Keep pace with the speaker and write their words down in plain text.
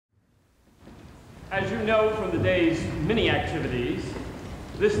As you know from the day's many activities,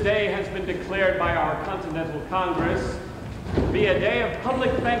 this day has been declared by our Continental Congress to be a day of public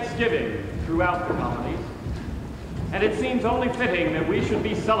thanksgiving throughout the colonies, and it seems only fitting that we should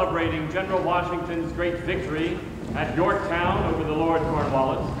be celebrating General Washington's great victory at Yorktown over the Lord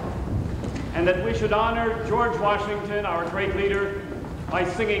Cornwallis, and that we should honor George Washington, our great leader, by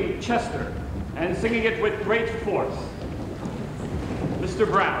singing Chester, and singing it with great force. Mr.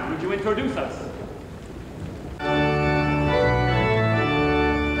 Brown, would you introduce us?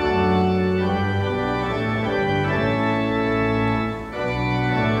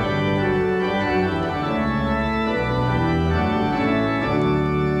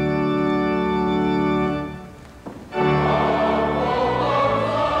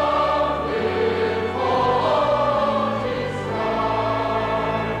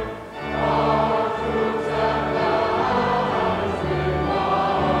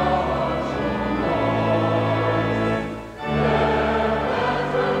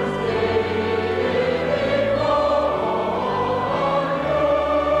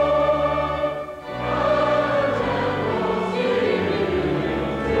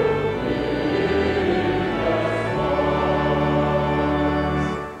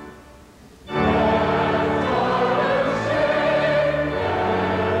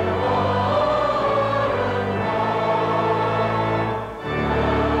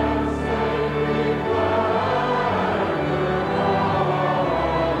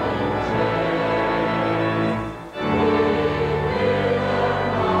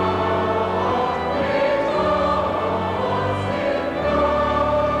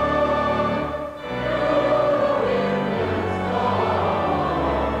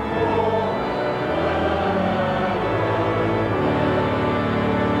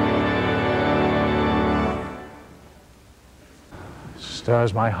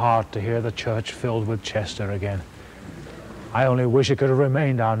 Stirs my heart to hear the church filled with Chester again. I only wish it could have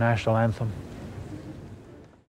remained our national anthem.